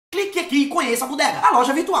Clique aqui e conheça a bodega, a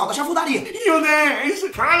loja virtual da Xafurdaria.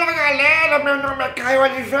 Fala galera, meu nome é Caio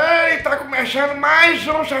Oliveira e tá começando mais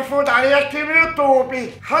um Xafurdaria aqui no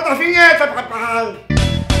YouTube. Roda a vinheta, papai.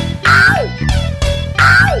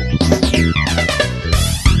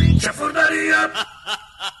 Xafurdaria!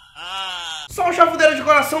 Só um chafudeiro de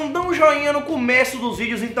coração, dá um joinha no começo dos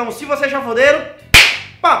vídeos, então se você é chafudeiro,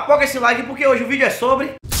 papoca esse like porque hoje o vídeo é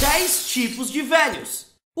sobre 10 tipos de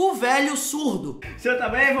velhos. O velho surdo. O senhor tá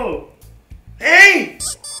bem, vô? Hein?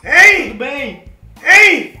 Tudo bem?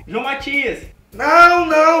 Hein? João Matias.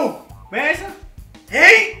 Não. Pensa?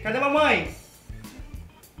 Hein? Cadê mamãe?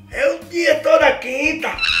 É o dia toda quinta.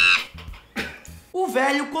 O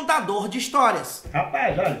velho contador de histórias.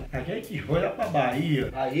 Rapaz, olha, a gente foi lá pra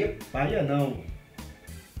Bahia. Bahia não.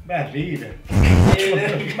 Brasília.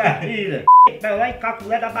 Brasília. Lá em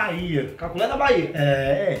Caculé da Bahia. Caculé da Bahia.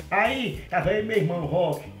 Aí, tava aí meu irmão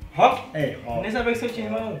Rock. Rock? Rock. Nem sabia que o senhor tinha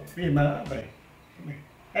irmão. Minha irmã, velho.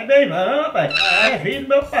 É meu irmão, rapaz. É filho do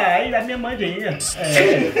meu pai, da minha mãezinha.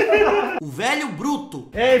 O velho bruto.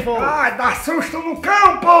 Ei, vô. Ai, dá susto no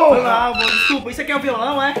cão, porra. Não, vô, desculpa, isso aqui é um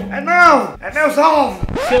violão, é? É não, é meus ovos.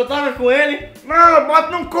 O senhor toca com ele? Não, eu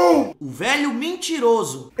boto no cu. O velho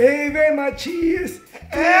mentiroso. Ei, velho Matias!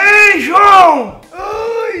 Ei, João.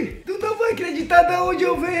 Oi! Tu não vai acreditar de onde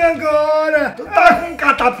eu venho agora! Tu tá com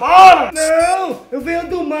catapora? Não! Eu venho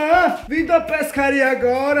do mar! Vim da pescaria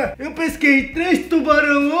agora! Eu pesquei 3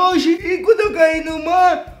 tubarão hoje e quando eu caí no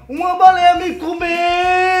mar, uma baleia me comeu!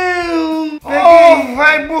 Ô,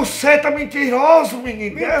 velho buceta mentiroso,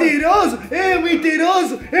 menino. Mentiroso? Eu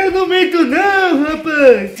mentiroso? Eu não minto não,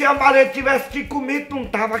 rapaz! Se a baleia tivesse te comido, tu não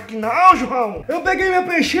tava aqui não, João. Eu peguei minha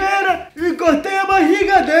peixeira e cortei a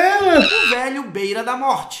barriga dela! O velho beira da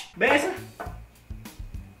morte. Benção?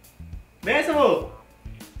 Benção, vô?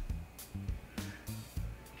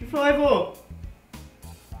 Que foi, vô?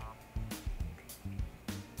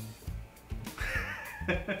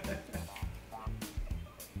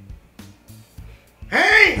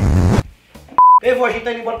 Hein? Ei, vô, a gente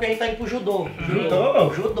tá indo embora porque a gente tá indo pro judô.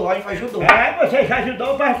 Judô? Judô, a gente faz judô. Você já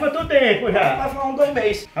ajudou faz quanto tempo já? Vai falar 2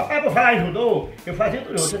 meses. Rapaz, por falar em judô, eu fazia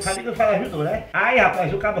judô, você sabia que eu falava judô, né? Aí,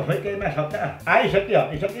 rapaz, o cabo foi querer me assaltar. Aí, isso aqui,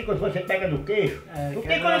 ó, isso aqui quando você pega no queixo, o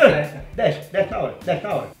que quando desce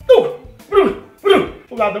na hora.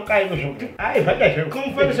 O ladrão caiu no chão. Aí, vai descer.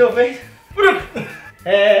 Como foi no seu vez?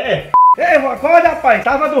 Ei, vô, acorda, rapaz,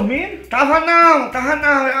 tava dormindo? Tava não,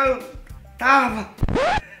 eu tava.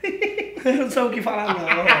 Eu não sei o que falar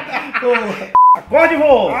não. Porra. Acorde,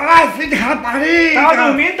 vô! Ai, filho de rapariga. Tava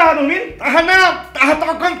dormindo? Tava não, tava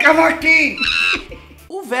tocando cavaquinho.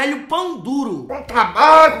 O velho pão duro. Com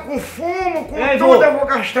tabaco, com fumo, com Ei, tudo vô. eu vou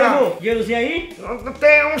gastar. Vô, dinheirozinho aí? Não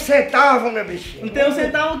tem um centavo, meu bichinho. Não tem um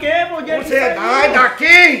centavo o quê, vô? Dinheiro Você sai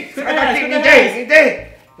daqui, sai daqui, me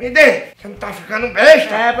dê. Você não tá ficando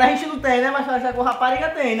besta? É, pra gente não tem, né? Mas fazer com rapariga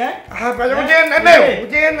tem, né? Rapaz, o dinheiro não é meu, o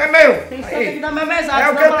dinheiro não é meu. Tem que aqui da minha mesada, É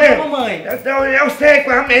o que senão eu fala tenho. pra mamãe. Eu sei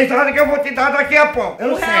qual é a mesada que eu vou te dar daqui a pouco.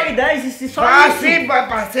 Eu sei. R$1,10 e só Pra isso. sim,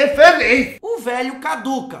 pra ser feliz. O velho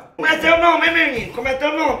caduca. Como é teu nome, hein, menino? Como é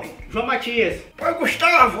teu nome? João Matias. Pô,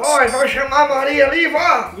 Gustavo, ó, vai chamar a Maria ali,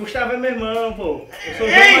 vó. Gustavo é meu irmão, pô. Eu sou o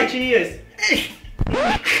Ei. João Matias. Ixi.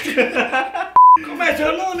 Como é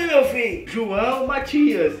teu nome, meu filho? João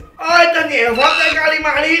Matias. Ai, Daniel, vou pegar ali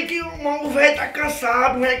Maria que o velho tá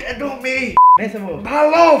cansado, o velho quer dormir. Benção, vô.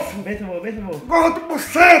 Balofo, Benção, vô. gordo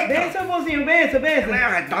buceta. Benção, vozinho, benção.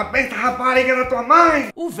 É, tá bem essa rapariga da tua mãe.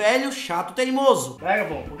 O velho chato teimoso. Pega,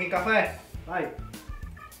 pô. Um pouquinho de café. Vai.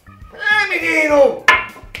 Menino.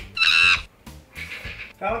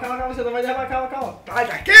 Calma, você não vai derrubar, calma. Sai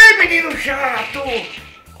daqui, menino chato.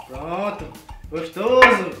 Pronto.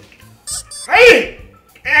 Gostoso. Aí,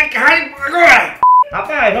 é que vai agora.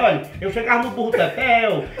 Rapaz, olha, eu chegava no burro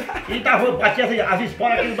Tetel e batia as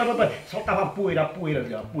esporas aqui no banco, soltava poeira,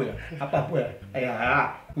 assim, ó, poeira. Rapaz, poeira. Aí,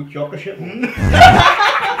 o Tioca chegou.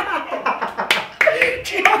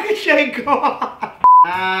 Tioca chegou.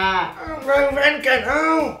 O velho não quer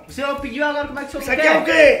não. O senhor pediu agora, como é que o senhor Isso aqui é o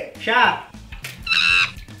quê? Chá.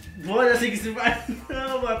 Vou assim que se vai.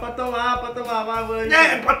 Não, é pra tomar, vai.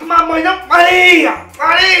 É pra tomar banho não. Maria.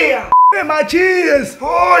 Ei, Matias!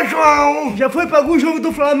 Ô, João. Já foi pra algum jogo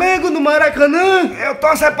do Flamengo no Maracanã? Eu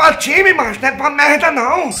torço é pra time, mas não é pra merda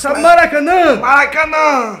não. Sabe Maracanã?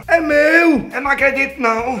 Maracanã. É meu! Eu não acredito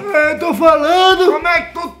não. Eu tô falando! Como é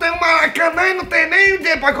que tu tem um Maracanã e não tem nem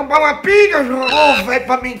dinheiro pra comprar uma pinga, João? Ô, velho,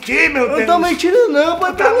 pra mentir, meu Deus. Eu tô mentindo não,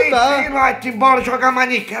 pode Tá perguntar! mentindo, vai-te embora jogar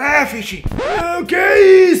Minecraft. O que é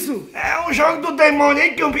isso? É um jogo do demônio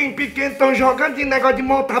aí que os pequenos estão jogando de negócio de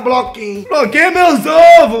montar bloquinho. Bloqueia meus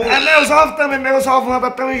ovos! É meu meus ovos também, meus ovos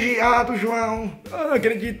andam tão engiados, João. Ah, não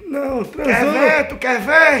acredito não, Quer transou. ver? Tu quer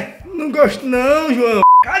ver? Não gosto não, João.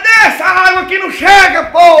 Cadê essa água que não chega,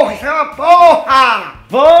 porra? Isso é uma porra!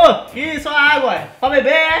 Vou! Isso, água! Pra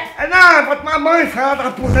beber, é? É não, é pra tomar banho, filha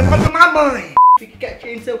da puta, é pra tomar banho. Fique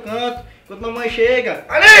quietinho no seu canto, enquanto a mamãe chega.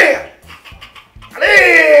 Ali! Ali!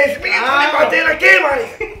 Esse menino tá me batendo aqui, Maria!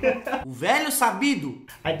 O velho sabido.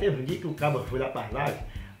 Aí teve um dia que o cabo foi lá pra live,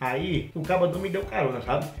 aí o cabo não me deu carona,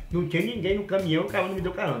 sabe? Não tinha ninguém no caminhão, o cabo não me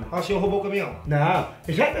deu carona. Ah, o senhor roubou o caminhão? Não,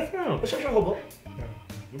 já disse não. O senhor já roubou? Não,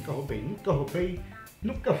 nunca roubei,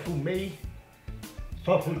 nunca fumei,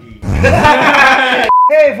 só fudi.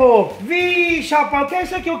 Ei, vô. Vixe, rapaz, o que é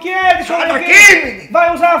isso aqui? O que é? Deixa eu Sai ver daqui, aqui. menino!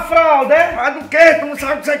 Vai usar a fralda, é? Faz do quê? Tu não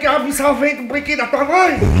sabe que você quer absorvente do brinquedo da tua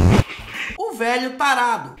mãe? O velho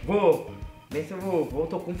tarado. Vô, vê se eu vou,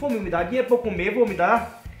 tô com fome, me dá dinheiro pra eu comer, vou me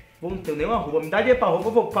dar. Vou, não tenho nenhuma roupa, me dá dinheiro pra roupa,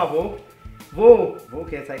 vou, por favor. Vou,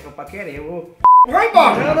 quer sair pra querer, eu vou. Vai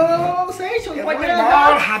embora! Não sei, o senhor não Eu pode vou nem embora,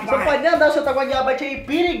 andar. rapaz. O senhor pode nem andar, o senhor tá com a diabetes aí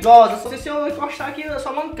perigosa. Se o senhor encostar aqui, a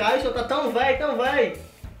sua mão cai, o senhor tá tão velho, tão velho.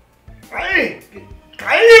 Aí!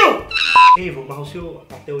 Caiu! Ei, vô, mas o senhor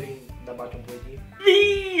até hoje ainda bate um pouquinho.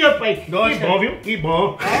 Ih, rapaz, que bom, viu? Que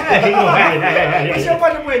bom. O senhor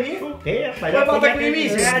bate um moedinho? O quê, rapaz? Vai botar aqui em mim,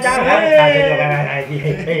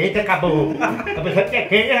 Eita, acabou. A pessoa que é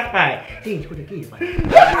quem, rapaz? Sim, escuta aqui, rapaz.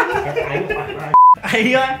 Aí eu faço.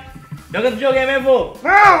 Aí, ó, jogando videogame, hein, vô?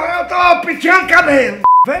 Não, eu tô penteando cabelo!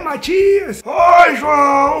 Vem, Matias. Oi,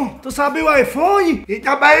 João! Tu sabe o iPhone? E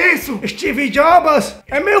também isso? Steve Jobs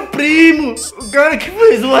é meu primo. O cara que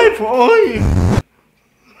fez o iPhone.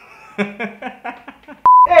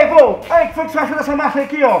 Ei, vô. Aí, o que foi que você achou dessa massa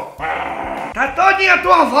aqui, ó? Tá todinha a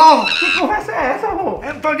tua avó! Que conversa é essa, vô?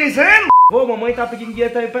 Eu não tô dizendo? Vô, mamãe tá pedindo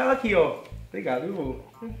dinheiro também pra ela aqui, ó. Obrigado, viu, vô?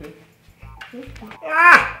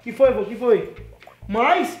 Ah! Que foi, vô? Que foi?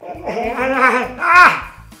 Mais?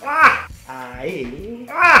 Aí.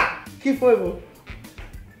 Que foi, vô?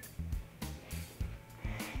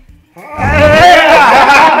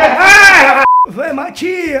 Vem,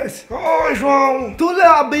 Matias. Oi, João! Tu leu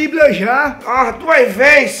a Bíblia já? Ah, 2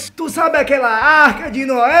 vezes! Tu sabe aquela arca de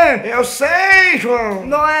Noé? Eu sei, João!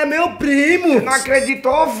 Noé é meu primo. Não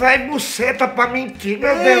acreditou, velho, buceta pra mentir,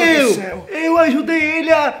 meu Deus do céu! Eu ajudei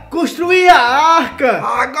ele a construir a arca.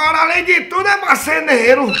 Agora, além de tudo, é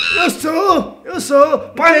marceneiro! Eu sou.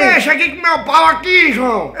 Pois Ei, mexa aqui com meu pau aqui,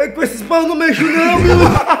 João! com esses pau eu não mexo não, meu.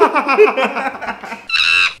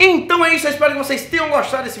 Então é isso, eu espero que vocês tenham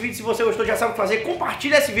gostado desse vídeo. Se você gostou, já sabe o que fazer.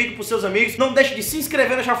 Compartilha esse vídeo pros seus amigos. Não deixe de se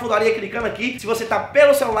inscrever na Xafurdaria clicando aqui. Se você tá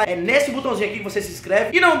pelo celular, é nesse botãozinho aqui que você se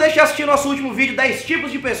inscreve. E não deixe de assistir nosso último vídeo, 10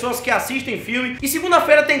 tipos de pessoas que assistem filme. E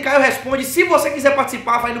segunda-feira tem Caio Responde. Se você quiser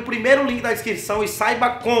participar, vai no primeiro link da descrição e saiba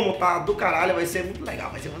como, tá? Do caralho, vai ser muito legal,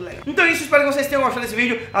 vai ser muito legal. Então é isso, espero que vocês tenham gostado desse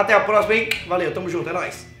vídeo. Até a próxima, hein? Valeu, tamo junto, é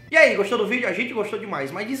nóis. E aí, gostou do vídeo? A gente gostou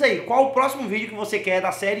demais. Mas diz aí, qual o próximo vídeo que você quer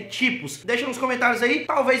da série Tipos? Deixa nos comentários aí.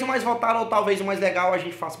 Talvez o mais votado ou talvez o mais legal a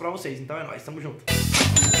gente faça pra vocês. Então é nóis, tamo junto.